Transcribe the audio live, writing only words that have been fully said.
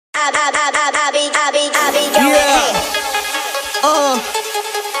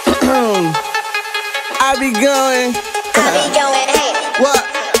I be going, hey.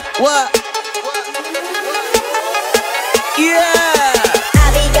 What? Yeah.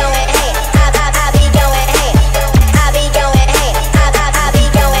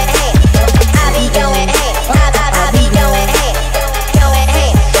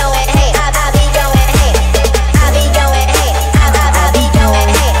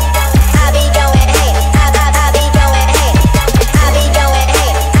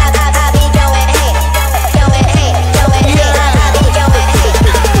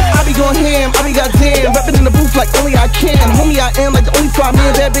 Like only I can, homie I am like the only fly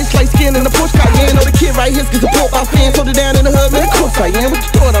man. That bitch like skin in the Porsche Cayenne. Know the kid right here's cause support my fans. Hold it down in the hood, man, of course I am. What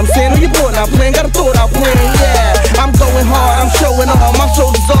you thought I'm saying? Oh, you bored not playing, gotta throw it out playing, yeah. I'm going hard, I'm showing off. My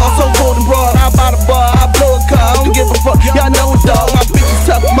shoulders all so golden broad. I buy the bar, I blow a car, I don't give a fuck. Y'all know it, dog. My bitch is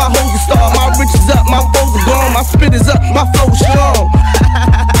up, my hoes are star. My rich is up, my foes are gone. My spit is up, my flow is strong.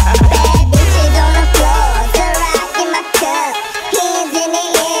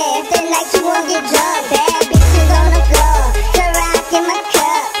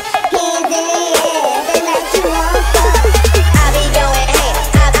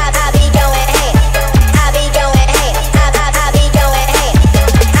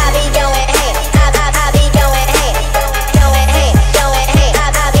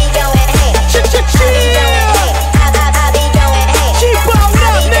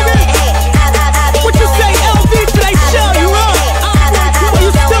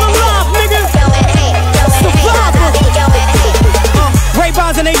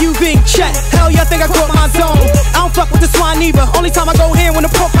 Hell yeah, I think I caught my zone. I don't fuck with the swine either. Only time I go here when the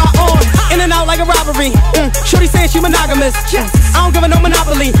pork pie on. In and out like a robbery. Shorty saying she monogamous. I don't give her no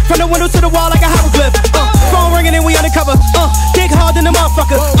monopoly. From the window to the wall like a hieroglyph. Phone ringing and we undercover. Dig hard in the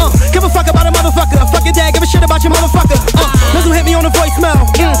motherfucker. Give a fuck about a motherfucker. Fuck your dad, give a shit about your motherfucker. Listen, hit me on the voicemail.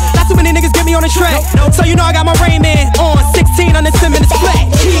 Not too many niggas get me on the track. So you know I got my Rain Man on. 16 on the 10 minutes flat.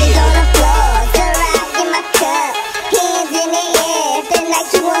 Hands on the floor, the rock in my cup. Hands in the air, feel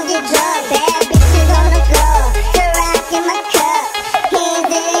like you won't get drunk.